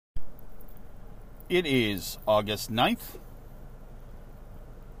It is August 9th.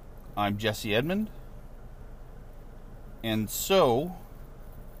 I'm Jesse Edmond. And so,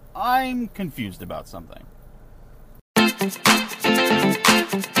 I'm confused about something.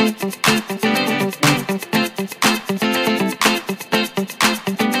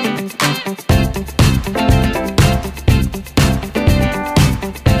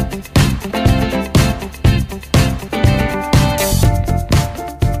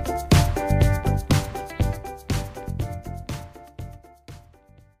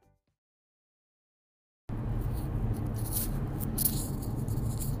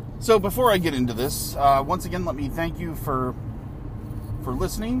 So before I get into this, once again, let me thank you for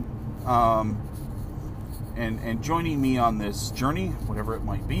listening and joining me on this journey, whatever it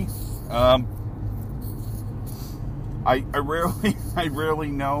might be. I rarely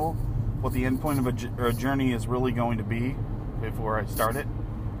know what the end point of a journey is really going to be before I start it.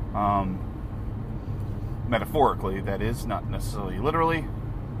 Metaphorically, that is, not necessarily literally.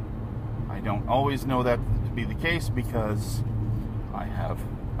 I don't always know that to be the case because I have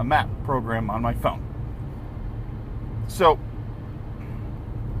a map program on my phone. So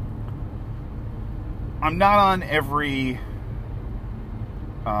I'm not on every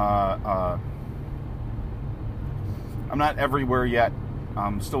I'm not everywhere yet.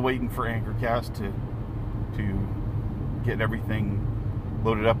 I'm still waiting for Anchorcast to get everything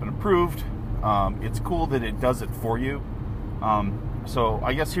loaded up and approved. It's cool that it does it for you. So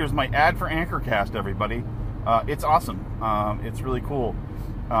I guess here's my ad for Anchorcast, everybody. It's awesome. It's really cool.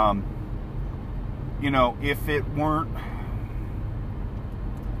 If it weren't...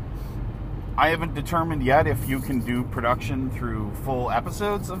 I haven't determined yet if you can do production through full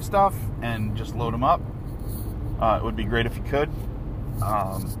episodes of stuff and just load them up. It would be great if you could.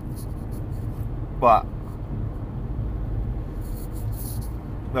 But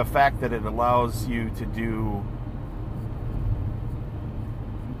the fact that it allows you to do,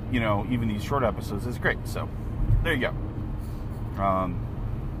 even these short episodes is great. So there you go.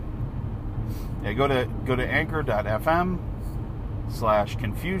 Go to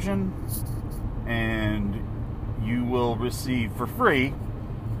anchor.fm/confusion and you will receive for free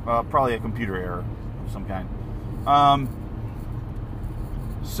probably a computer error of some kind.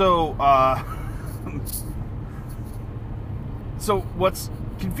 So what's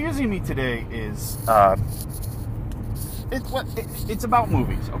confusing me today is it's about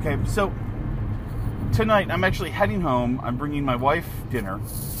movies. Okay, so tonight I'm actually heading home. I'm bringing my wife dinner.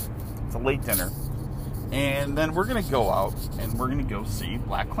 It's a late dinner. And then we're going to go out and we're going to go see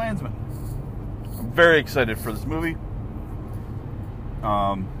BlacKkKlansman. I'm very excited for this movie.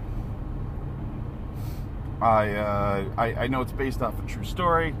 I know it's based off a true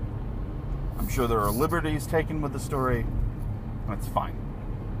story. I'm sure there are liberties taken with the story. That's fine.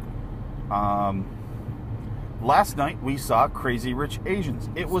 Last night we saw Crazy Rich Asians.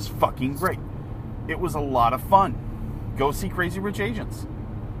 It was fucking great. It was a lot of fun. Go see Crazy Rich Asians.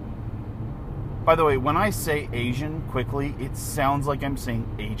 By the way, when I say Asian quickly, it sounds like I'm saying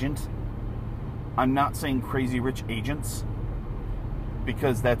agent. I'm not saying Crazy Rich Agents,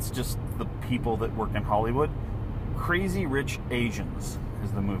 because that's just the people that work in Hollywood. Crazy Rich Asians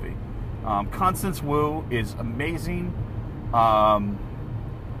is the movie. Constance Wu is amazing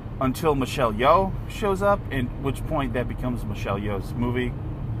until Michelle Yeoh shows up, at which point that becomes Michelle Yeoh's movie.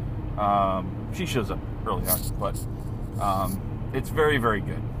 She shows up early on, but it's very, very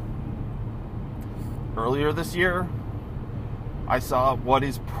good. Earlier this year, I saw what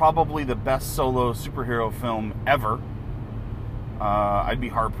is probably the best solo superhero film ever. I'd be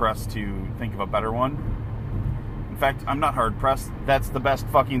hard-pressed to think of a better one. In fact, I'm not hard-pressed. That's the best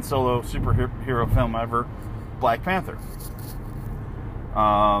fucking solo superhero film ever. Black Panther.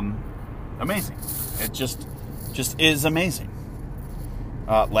 Amazing. It just is amazing.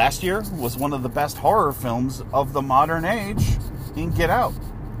 Last year was one of the best horror films of the modern age in Get Out.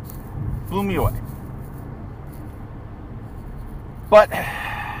 Blew me away. But,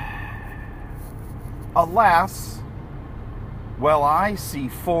 alas, I see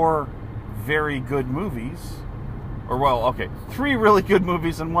 4 very good movies, 3 really good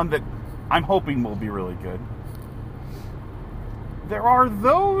movies and one that I'm hoping will be really good. There are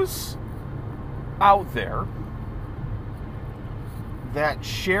those out there that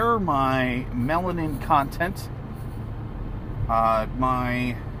share my melanin content,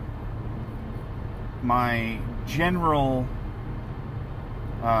 my general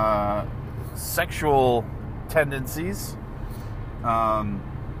sexual tendencies, and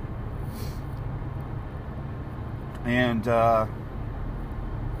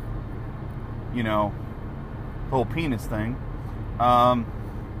whole penis thing.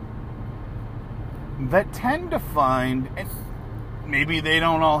 that tend to find, and maybe they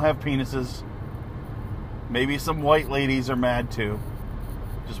don't all have penises. Maybe some white ladies are mad too.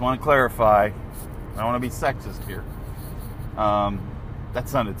 Just want to clarify. I don't want to be sexist here. That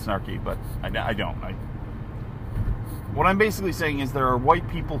sounded snarky, but I don't. What I'm basically saying is there are white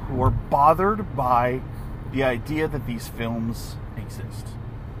people who are bothered by the idea that these films exist.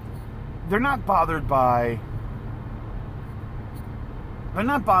 They're not bothered by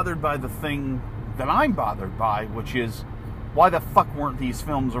the thing that I'm bothered by, which is, why the fuck weren't these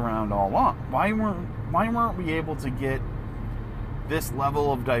films around all along? Why weren't we able to get this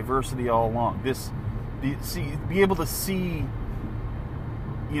level of diversity all along? Be able to see,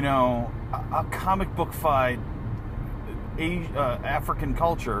 a comic book-fied African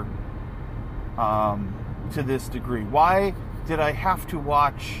culture to this degree. Why did I have to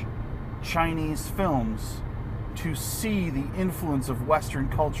watch Chinese films to see the influence of Western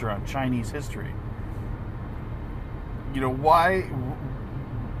culture on Chinese history? Why?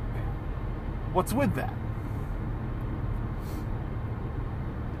 What's with that?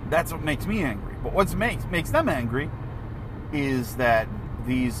 That's what makes me angry. But what makes them angry is that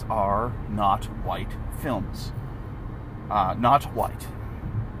these are not white films. Not white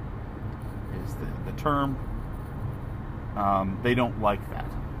is the term. They don't like that.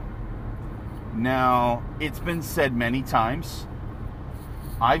 Now, it's been said many times.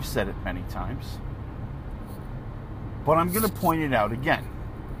 I've said it many times. But I'm going to point it out again.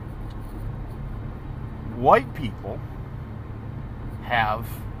 White people have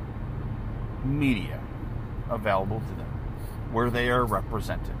media available to them where they are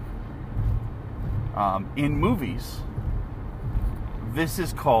represented. In movies, this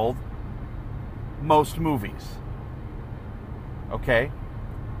is called most movies. Okay?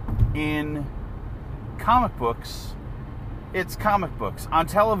 In comic books, it's comic books. On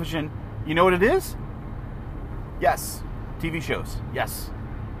television, you know what it is? Yes. TV shows. Yes.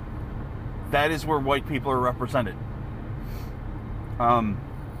 That is where white people are represented.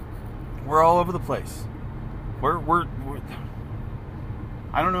 We're all over the place. We're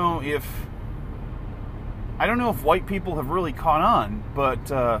I don't know if white people have really caught on,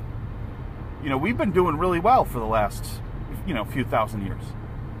 but we've been doing really well for the last few thousand years.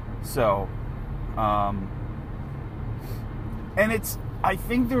 So, and I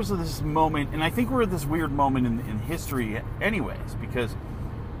think there's this moment, and I think we're at this weird moment in history anyways, because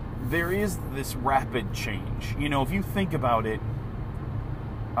there is this rapid change. If you think about it,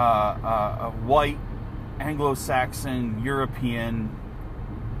 white, Anglo-Saxon, European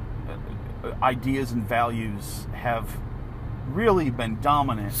ideas and values have really been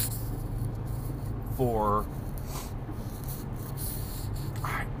dominant for,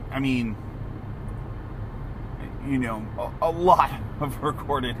 a lot of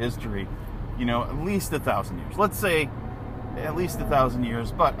recorded history, at least 1,000 years. Let's say at least 1,000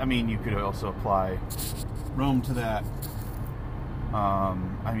 years, but you could also apply Rome to that.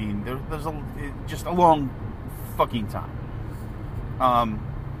 There's just a long fucking time.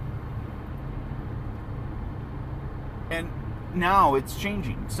 And now it's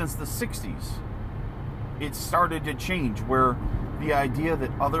changing. Since the 60s, it started to change, where the idea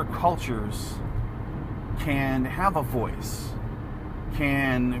that other cultures can have a voice,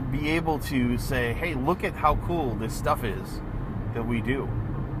 can be able to say, hey, look at how cool this stuff is that we do.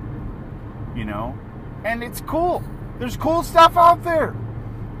 And it's cool. There's cool stuff out there.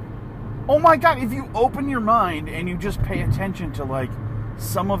 Oh my God, if you open your mind and you just pay attention to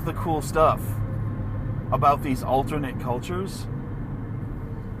some of the cool stuff about these alternate cultures,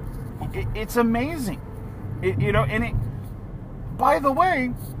 it's amazing. By the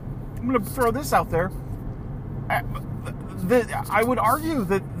way, I'm going to throw this out there. I would argue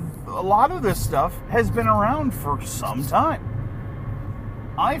that a lot of this stuff has been around for some time.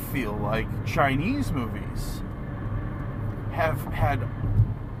 I feel like Chinese movies have had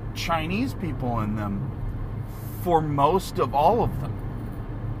Chinese people in them for most of all of them.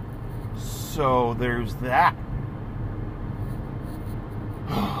 So there's that.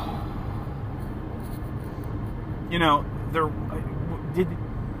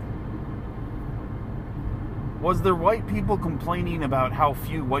 Was there white people complaining about how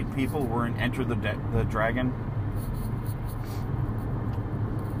few white people were in Enter the Dragon?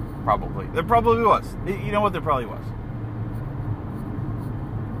 Probably. There probably was. You know what? There probably was.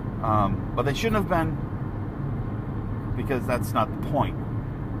 But they shouldn't have been, because that's not the point.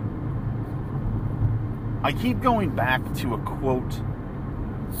 I keep going back to a quote,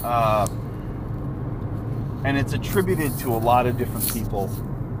 and it's attributed to a lot of different people.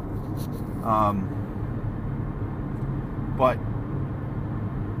 But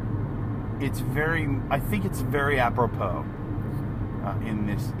I think it's very apropos in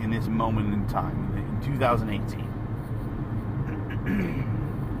this moment in time, in 2018.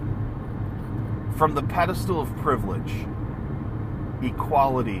 From the pedestal of privilege,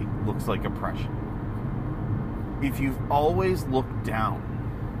 equality looks like oppression. If you've always looked down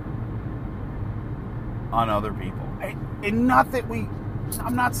on other people, and not that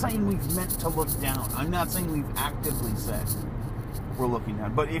I'm not saying we've meant to look down. I'm not saying we've actively said we're looking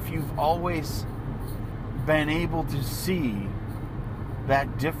down. But if you've always been able to see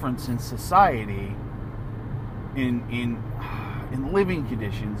that difference in society, in living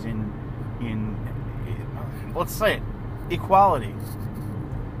conditions, in let's say it, equality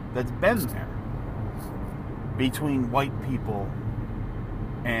that's been there between white people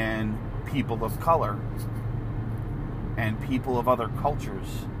and people of color and people of other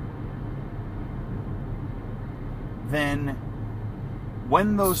cultures, then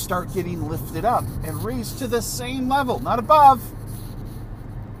when those start getting lifted up and raised to the same level, not above,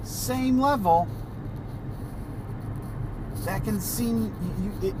 same level, that can seem,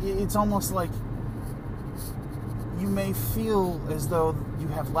 it's almost like you may feel as though you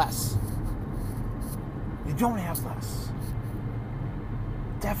have less. You don't have less.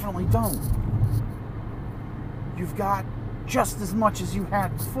 Definitely don't. You've got just as much as you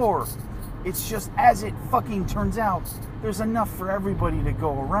had before. It's just, as it fucking turns out, there's enough for everybody to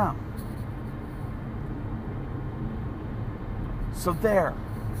go around. So there.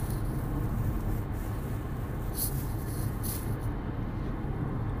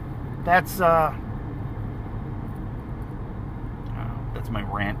 That's my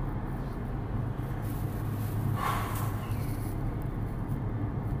rant.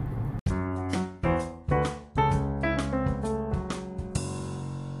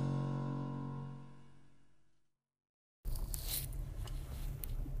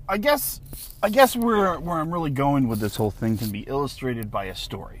 I guess where I'm really going with this whole thing can be illustrated by a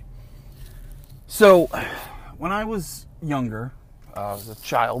story. So, when I was younger, I was a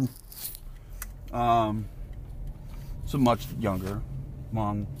child, so much younger,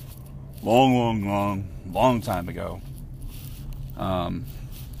 long time ago. I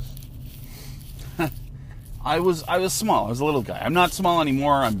was small. I was a little guy. I'm not small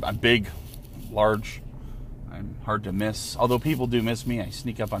anymore. I'm big, large. I'm hard to miss. Although people do miss me, I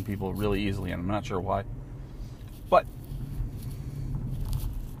sneak up on people really easily, and I'm not sure why. But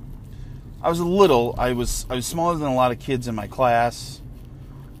I was smaller than a lot of kids in my class.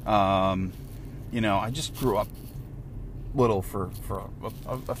 I just grew up little for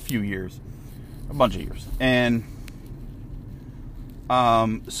a few years, a bunch of years, and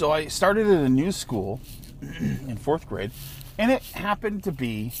so I started at a new school in 4th grade, and it happened to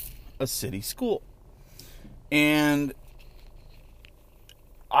be a city school. And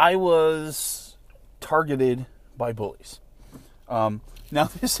I was targeted by bullies. Now,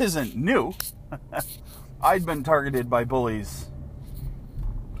 this isn't new. I'd been targeted by bullies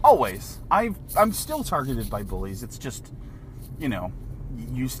always. I'm still targeted by bullies. It's just,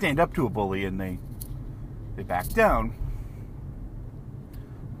 you stand up to a bully and they back down.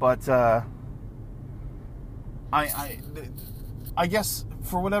 But I guess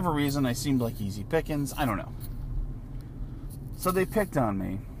for whatever reason I seemed like easy pickings. I don't know. So they picked on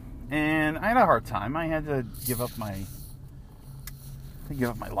me, and I had a hard time. I had to give up my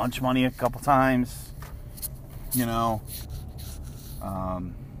lunch money a couple times.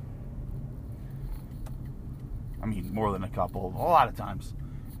 More than a couple, a lot of times.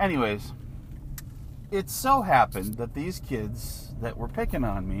 Anyways, it so happened that these kids that were picking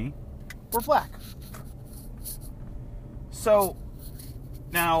on me were black. So,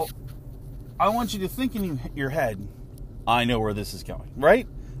 now, I want you to think in your head, I know where this is going, right?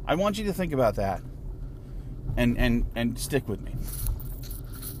 I want you to think about that and stick with me.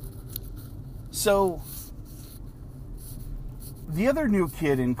 So, the other new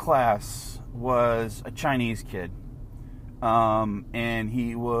kid in class was a Chinese kid. And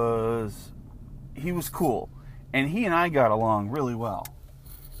he was cool. And he and I got along really well.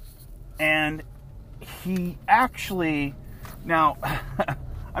 And he actually, now,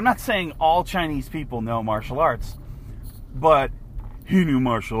 I'm not saying all Chinese people know martial arts, but he knew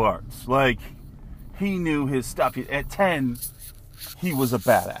martial arts. Like, he knew his stuff. At 10, he was a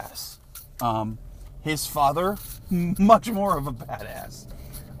badass. His father, much more of a badass.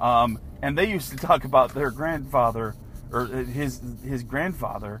 And they used to talk about their grandfather, or his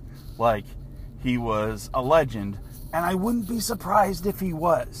grandfather, like he was a legend. And I wouldn't be surprised if he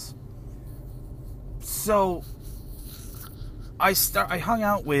was. So, I hung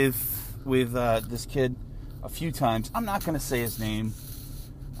out with this kid a few times. I'm not going to say his name.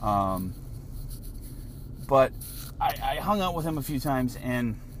 But I hung out with him a few times,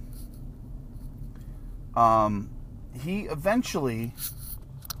 and he eventually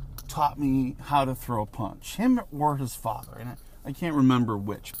taught me how to throw a punch. Him or his father, and I can't remember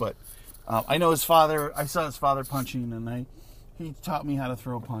which, but I know his father. I saw his father punching, and he taught me how to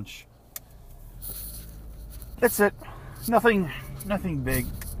throw a punch. That's it. Nothing big.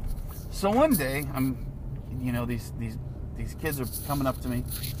 So one day, these kids are coming up to me.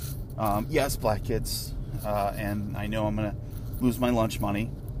 Yes, black kids, and I know I'm gonna lose my lunch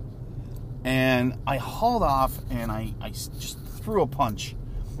money. And I hauled off, and I just threw a punch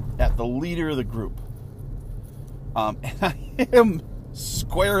at the leader of the group. And I hit him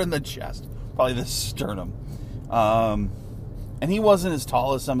square in the chest, probably the sternum. And he wasn't as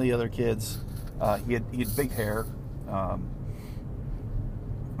tall as some of the other kids. He had big hair,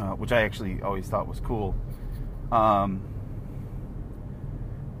 which I actually always thought was cool.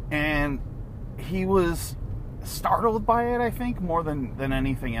 And he was startled by it, I think, more than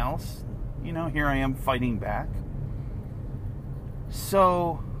anything else. Here I am fighting back.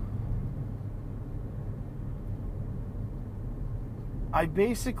 So I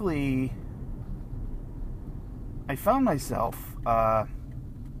found myself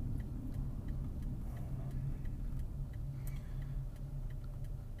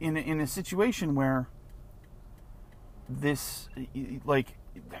in a situation where this, like,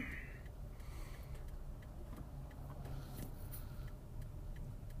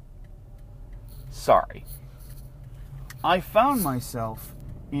 sorry. I found myself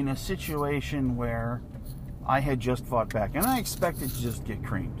in a situation where I had just fought back, and I expected to just get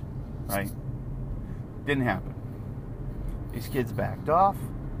creamed, right? Didn't happen. These kids backed off.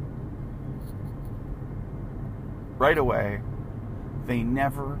 Right away, they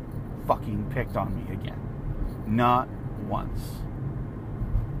never fucking picked on me again. Not once.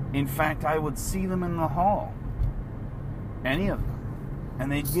 In fact, I would see them in the hall. Any of them.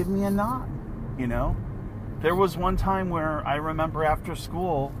 And they'd give me a nod, There was one time where I remember after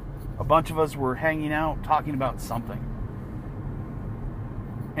school, a bunch of us were hanging out talking about something.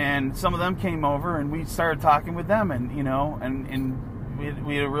 And some of them came over, and we started talking with them, and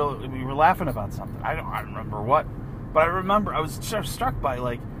we were laughing about something. I don't remember what, but I remember I was struck by,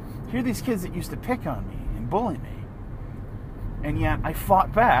 like, here are these kids that used to pick on me and bully me, and yet I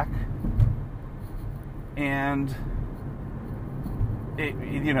fought back, and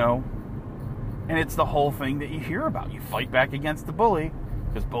and it's the whole thing that you hear about. You fight back against the bully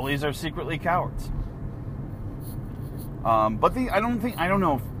because bullies are secretly cowards. But I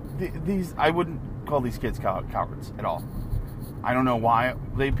wouldn't call these kids cowards at all. I don't know why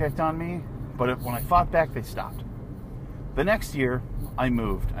they picked on me, but when I fought back, they stopped. The next year, I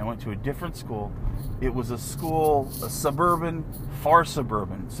moved. I went to a different school. It was a suburban, far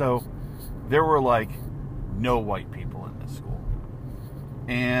suburban. So there were like no white people in this school.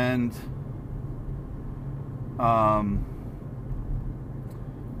 And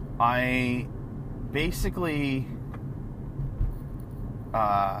I basically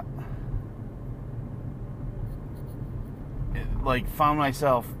found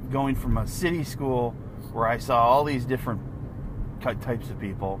myself going from a city school where I saw all these different types of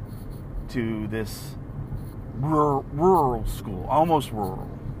people to this rural school, almost rural.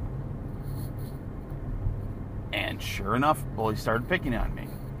 And sure enough, bullies started picking on me.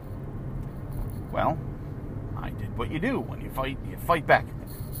 Well, I did what you do when you fight back.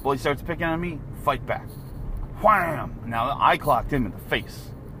 Bully starts picking on me, fight back. Wham! Now I clocked him in the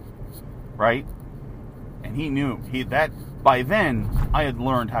face, right? And he knew that by then I had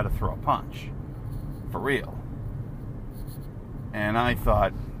learned how to throw a punch, for real. And I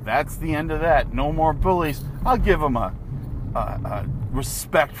thought, that's the end of that. No more bullies. I'll give him a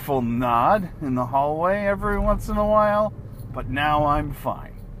respectful nod in the hallway every once in a while, but now I'm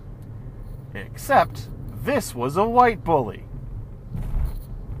fine. Except this was a white bully.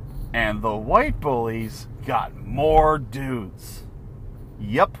 And the white bullies got more dudes.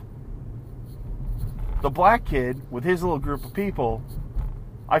 Yep. The black kid, with his little group of people,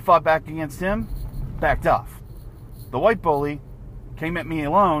 I fought back against him, backed off. The white bully came at me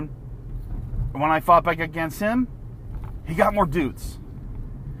alone, and when I fought back against him, he got more dudes.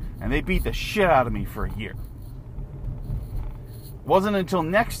 And they beat the shit out of me for a year. It wasn't until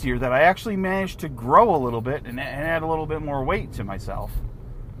next year that I actually managed to grow a little bit and add a little bit more weight to myself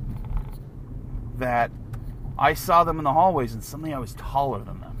that I saw them in the hallways, and suddenly I was taller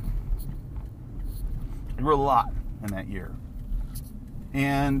than them. I grew a lot in that year.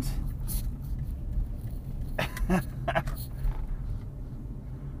 And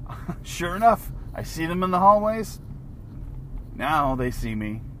sure enough, I see them in the hallways. Now they see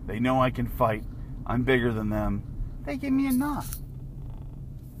me. They know I can fight. I'm bigger than them. They give me a nod.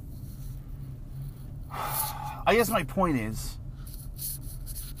 I guess my point is,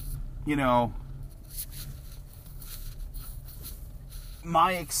 you know,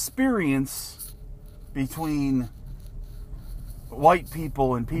 my experience between white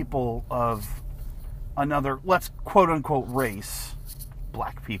people and people of another, let's quote unquote race,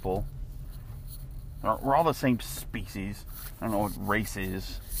 black people, we're all the same species, I don't know what race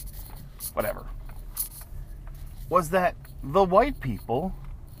is, whatever, was that the white people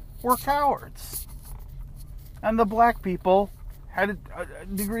were cowards and the black people had a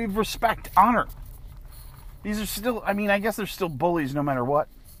degree of respect, honor. These are still, I mean, I guess they're still bullies no matter what.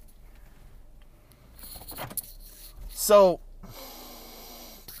 So,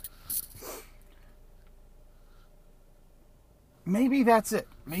 maybe that's it.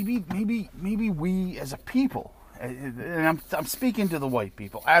 Maybe we as a people, and I'm speaking to the white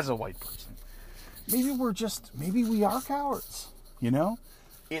people as a white person. Maybe we are cowards, you know?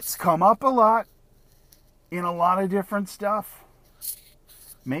 It's come up a lot in a lot of different stuff.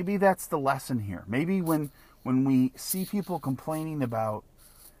 Maybe that's the lesson here. Maybe when we see people complaining about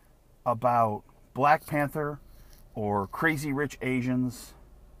Black Panther or Crazy Rich Asians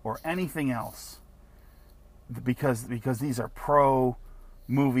or anything else, because these are pro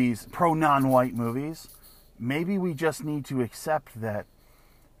non-white movies, maybe we just need to accept that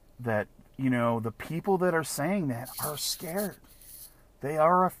you know, the people that are saying that are scared. They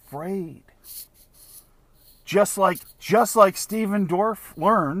are afraid. Just like Stephen Dorff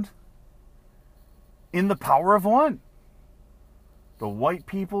learned in The Power of One. The white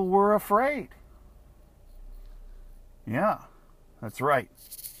people were afraid. Yeah, that's right.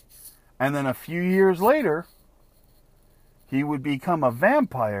 And then a few years later, he would become a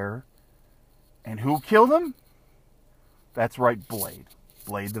vampire. And who killed him? That's right, Blade.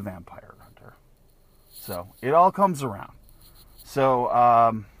 Blade the Vampire Hunter. So, it all comes around. So,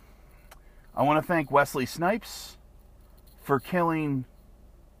 I want to thank Wesley Snipes for killing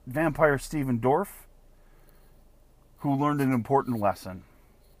vampire Stephen Dorff, who learned an important lesson.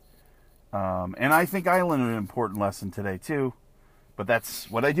 And I think I learned an important lesson today, too. But that's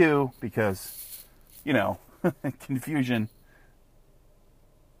what I do because, you know, confusion,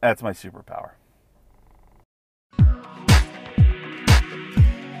 that's my superpower.